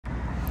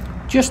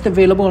Just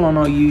available on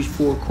our used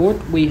forecourt,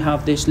 we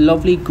have this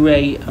lovely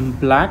grey and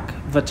black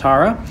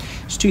Vitara.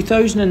 It's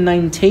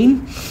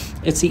 2019.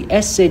 It's the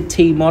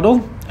SZT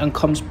model and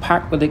comes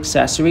packed with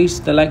accessories,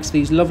 the likes of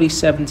these lovely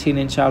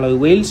 17-inch alloy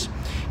wheels.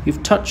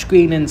 You've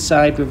touchscreen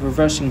inside with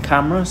reversing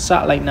camera,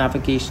 satellite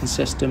navigation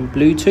system,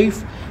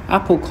 Bluetooth,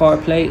 Apple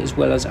CarPlay as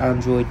well as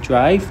Android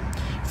Drive.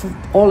 For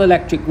all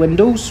electric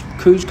windows,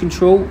 cruise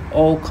control,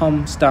 all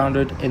come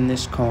standard in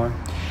this car.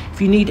 If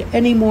you need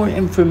any more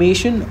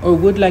information or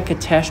would like a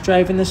test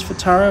drive in this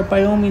Vitara,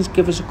 by all means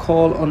give us a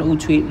call on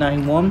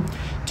 02891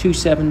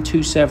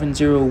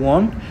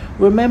 272701.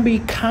 Remember,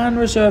 you can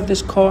reserve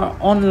this car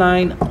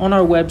online on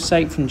our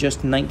website from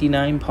just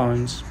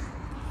 £99.